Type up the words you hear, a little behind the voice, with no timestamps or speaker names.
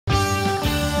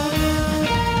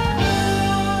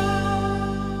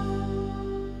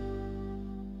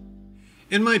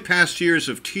In my past years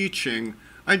of teaching,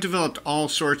 I developed all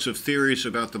sorts of theories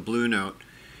about the blue note.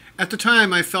 At the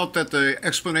time, I felt that the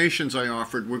explanations I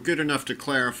offered were good enough to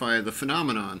clarify the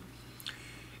phenomenon.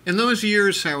 In those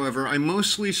years, however, I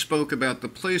mostly spoke about the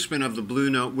placement of the blue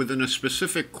note within a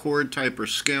specific chord type or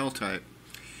scale type.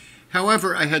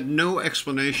 However, I had no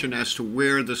explanation as to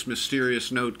where this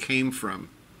mysterious note came from.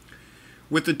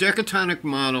 With the decatonic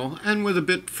model, and with a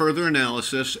bit further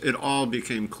analysis, it all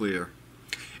became clear.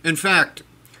 In fact,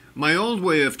 my old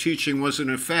way of teaching was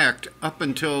in effect up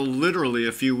until literally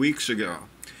a few weeks ago.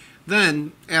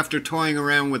 Then, after toying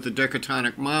around with the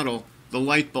decatonic model, the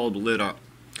light bulb lit up.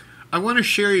 I want to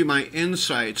share my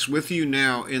insights with you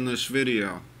now in this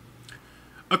video.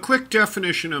 A quick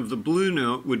definition of the blue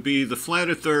note would be the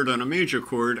flatted third on a major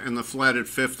chord and the flatted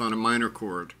fifth on a minor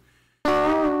chord.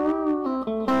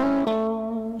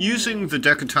 Using the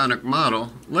decatonic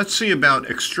model, let's see about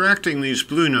extracting these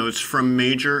blue notes from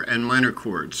major and minor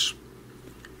chords.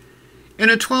 In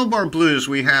a 12-bar blues,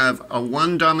 we have a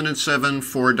 1 dominant 7,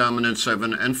 4 dominant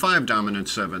 7, and 5 dominant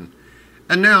 7.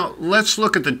 And now let's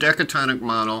look at the decatonic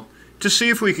model to see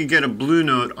if we can get a blue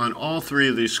note on all three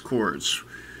of these chords.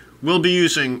 We'll be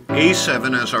using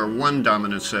A7 as our 1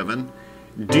 dominant 7,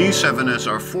 D7 as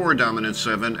our 4 dominant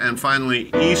 7, and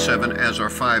finally E7 as our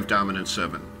 5 dominant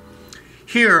 7.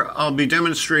 Here, I'll be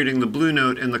demonstrating the blue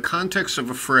note in the context of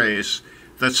a phrase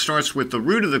that starts with the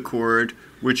root of the chord,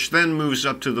 which then moves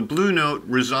up to the blue note,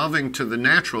 resolving to the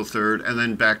natural third, and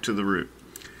then back to the root.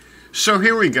 So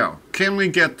here we go. Can we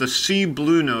get the C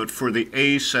blue note for the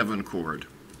A7 chord?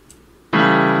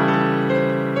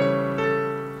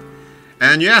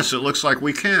 And yes, it looks like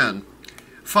we can.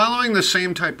 Following the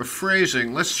same type of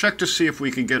phrasing, let's check to see if we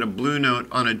can get a blue note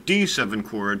on a D7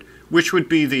 chord, which would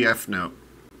be the F note.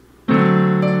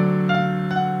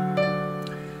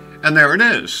 And there it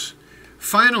is.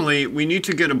 Finally, we need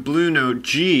to get a blue note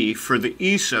G for the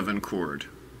E7 chord.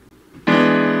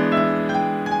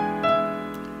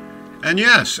 And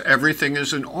yes, everything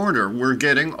is in order. We're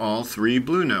getting all three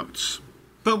blue notes.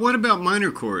 But what about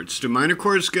minor chords? Do minor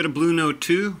chords get a blue note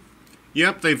too?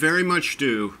 Yep, they very much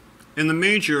do. In the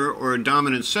major or a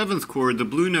dominant 7th chord, the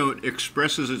blue note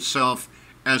expresses itself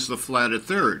as the flatted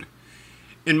third.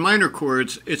 In minor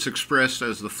chords, it's expressed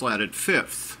as the flatted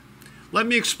 5th. Let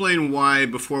me explain why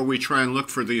before we try and look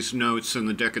for these notes in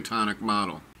the decatonic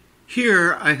model.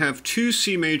 Here I have two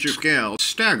C major scales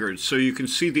staggered so you can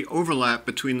see the overlap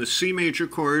between the C major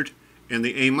chord and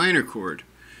the A minor chord.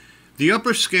 The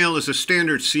upper scale is a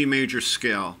standard C major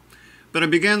scale, but I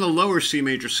began the lower C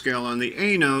major scale on the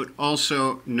A note,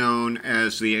 also known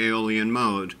as the Aeolian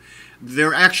mode.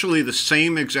 They're actually the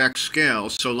same exact scale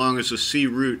so long as the C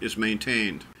root is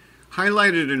maintained.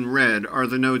 Highlighted in red are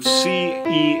the notes C,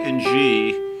 E, and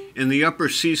G in the upper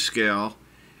C scale,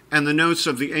 and the notes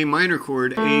of the A minor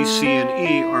chord A, C, and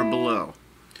E are below.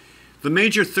 The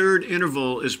major third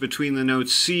interval is between the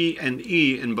notes C and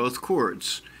E in both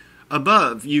chords.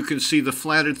 Above, you can see the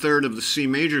flatted third of the C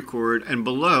major chord, and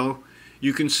below,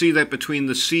 you can see that between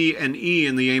the C and E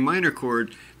in the A minor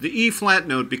chord, the E flat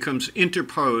note becomes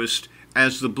interposed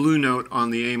as the blue note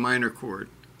on the A minor chord.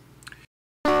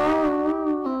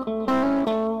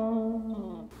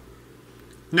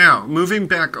 Now, moving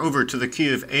back over to the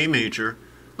key of A major,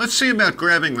 let's see about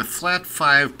grabbing the flat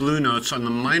 5 blue notes on the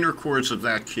minor chords of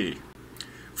that key.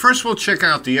 First, we'll check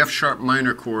out the F sharp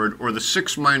minor chord, or the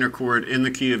 6th minor chord in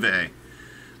the key of A.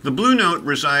 The blue note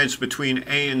resides between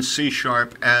A and C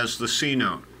sharp as the C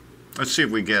note. Let's see if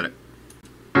we get it.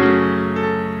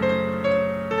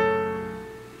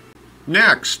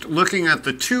 Next, looking at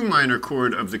the 2 minor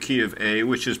chord of the key of A,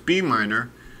 which is B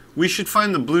minor, we should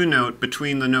find the blue note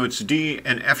between the notes D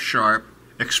and F sharp,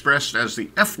 expressed as the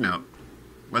F note.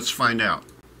 Let's find out.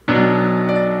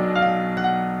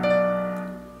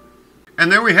 And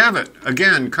there we have it,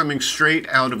 again coming straight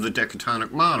out of the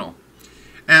decatonic model.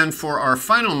 And for our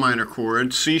final minor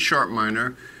chord, C sharp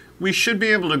minor, we should be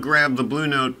able to grab the blue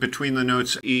note between the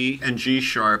notes E and G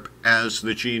sharp as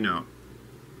the G note.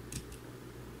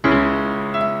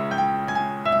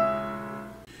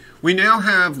 We now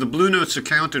have the blue notes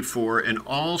accounted for in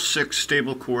all 6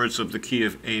 stable chords of the key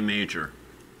of A major.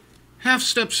 Half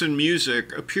steps in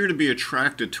music appear to be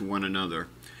attracted to one another.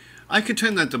 I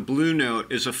contend that the blue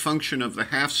note is a function of the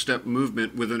half step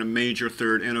movement within a major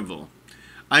third interval.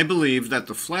 I believe that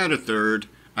the flatted third,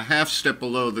 a half step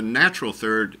below the natural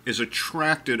third, is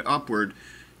attracted upward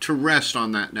to rest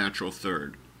on that natural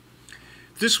third.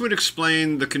 This would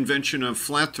explain the convention of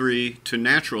flat 3 to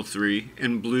natural 3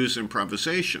 in blues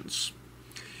improvisations.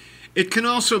 It can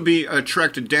also be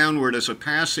attracted downward as a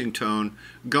passing tone,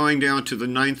 going down to the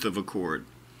 9th of a chord.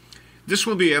 This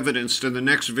will be evidenced in the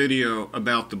next video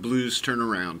about the blues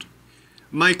turnaround.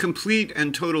 My complete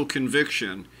and total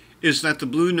conviction is that the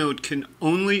blue note can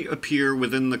only appear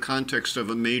within the context of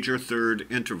a major third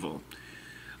interval.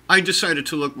 I decided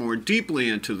to look more deeply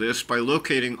into this by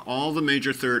locating all the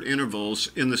major third intervals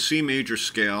in the C major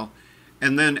scale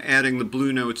and then adding the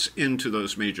blue notes into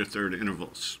those major third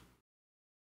intervals.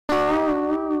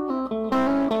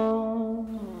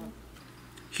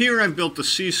 Here I've built the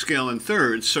C scale in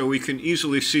thirds so we can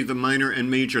easily see the minor and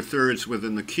major thirds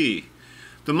within the key.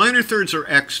 The minor thirds are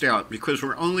X'd out because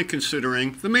we're only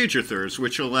considering the major thirds,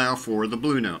 which allow for the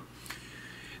blue note.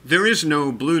 There is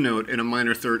no blue note in a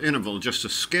minor third interval, just a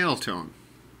scale tone.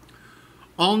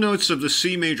 All notes of the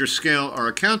C major scale are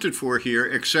accounted for here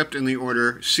except in the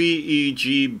order C, E,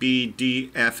 G, B,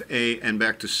 D, F, A, and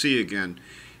back to C again,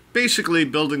 basically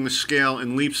building the scale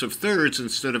in leaps of thirds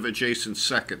instead of adjacent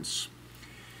seconds.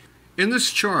 In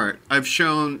this chart, I've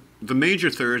shown the major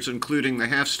thirds including the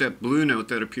half-step blue note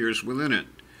that appears within it.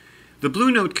 The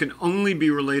blue note can only be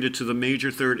related to the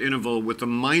major third interval with the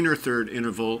minor third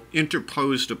interval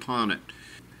interposed upon it.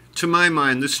 To my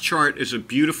mind, this chart is a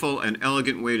beautiful and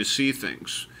elegant way to see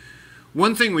things.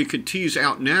 One thing we could tease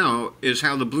out now is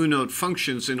how the blue note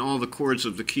functions in all the chords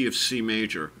of the key of C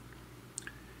major.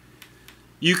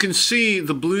 You can see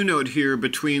the blue note here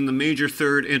between the major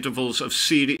third intervals of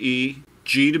C to E,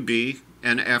 G to B,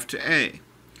 and F to A.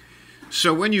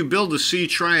 So when you build the C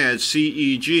triad C,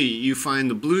 E, G, you find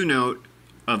the blue note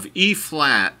of E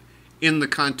flat in the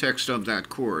context of that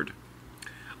chord.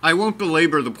 I won't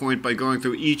belabor the point by going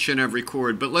through each and every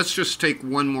chord, but let's just take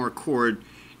one more chord,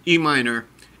 E minor,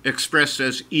 expressed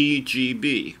as E, G,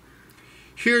 B.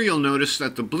 Here you'll notice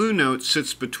that the blue note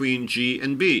sits between G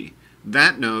and B.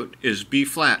 That note is B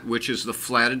flat, which is the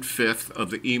flatted fifth of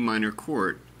the E minor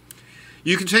chord.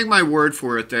 You can take my word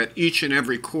for it that each and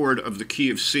every chord of the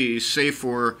key of C, save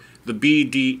for the B,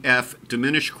 D, F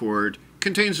diminished chord,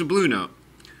 contains a blue note.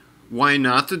 Why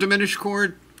not the diminished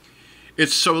chord?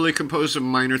 It's solely composed of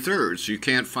minor thirds. You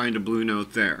can't find a blue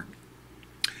note there.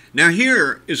 Now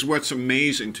here is what's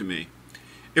amazing to me.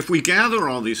 If we gather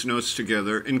all these notes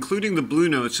together, including the blue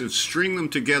notes, and string them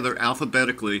together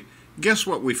alphabetically, guess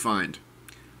what we find?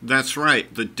 That's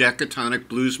right, the decatonic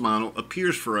blues model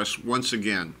appears for us once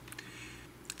again.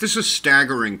 This is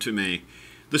staggering to me.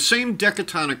 The same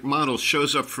decatonic model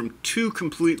shows up from two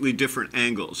completely different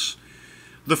angles.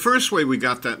 The first way we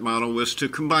got that model was to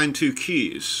combine two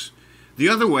keys. The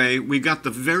other way, we got the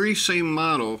very same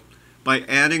model by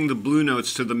adding the blue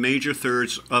notes to the major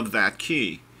thirds of that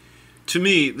key. To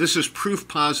me, this is proof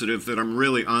positive that I'm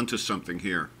really onto something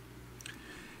here.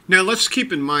 Now let's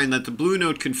keep in mind that the blue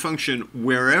note can function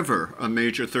wherever a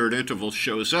major third interval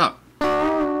shows up.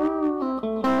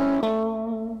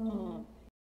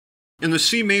 In the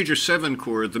C major 7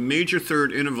 chord, the major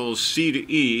third intervals C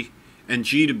to E and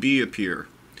G to B appear.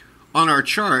 On our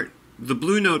chart, the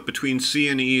blue note between C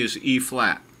and E is E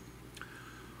flat.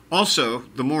 Also,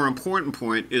 the more important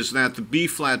point is that the B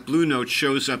flat blue note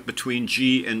shows up between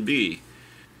G and B.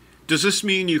 Does this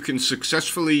mean you can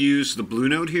successfully use the blue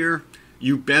note here?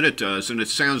 You bet it does, and it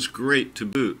sounds great to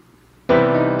boot.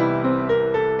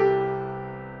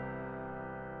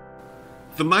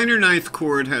 The minor ninth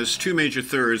chord has two major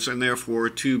thirds and therefore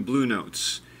two blue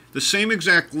notes. The same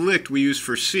exact lick we use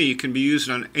for C can be used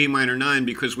on A minor 9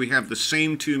 because we have the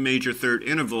same two major third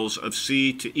intervals of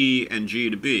C to E and G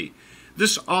to B.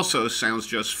 This also sounds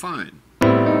just fine.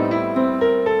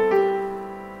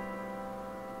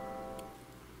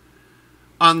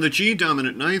 On the G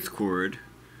dominant ninth chord,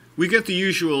 we get the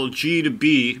usual G to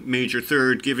B major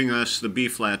third giving us the B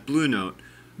flat blue note,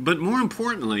 but more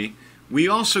importantly, we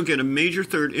also get a major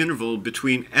third interval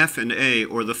between F and A,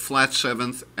 or the flat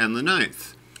 7th and the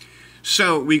 9th.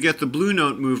 So we get the blue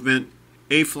note movement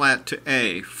A flat to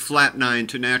A, flat 9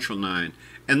 to natural 9,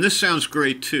 and this sounds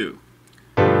great too.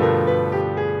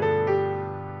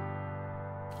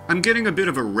 I'm getting a bit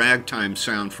of a ragtime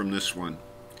sound from this one.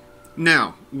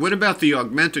 Now, what about the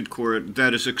augmented chord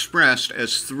that is expressed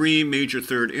as 3 major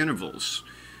third intervals?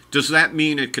 Does that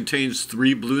mean it contains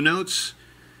 3 blue notes?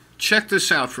 Check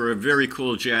this out for a very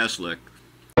cool jazz lick.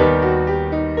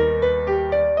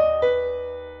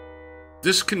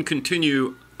 This can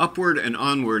continue upward and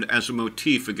onward as a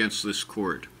motif against this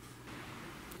chord.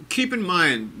 Keep in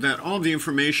mind that all the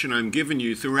information I'm giving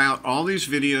you throughout all these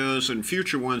videos and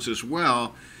future ones as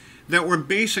well, that we're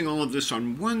basing all of this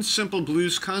on one simple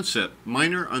blues concept,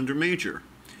 minor under major.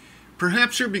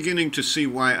 Perhaps you're beginning to see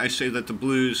why I say that the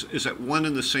blues is at one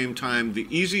and the same time the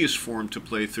easiest form to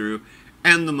play through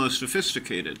and the most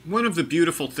sophisticated. One of the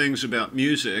beautiful things about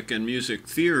music and music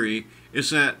theory is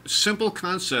that simple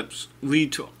concepts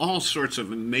lead to all sorts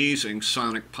of amazing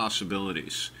sonic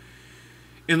possibilities.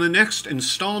 In the next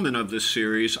installment of this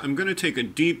series, I'm going to take a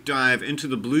deep dive into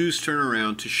the blues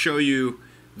turnaround to show you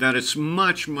that it's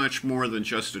much, much more than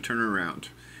just a turnaround.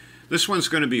 This one's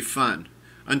going to be fun.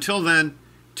 Until then,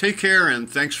 take care and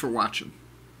thanks for watching.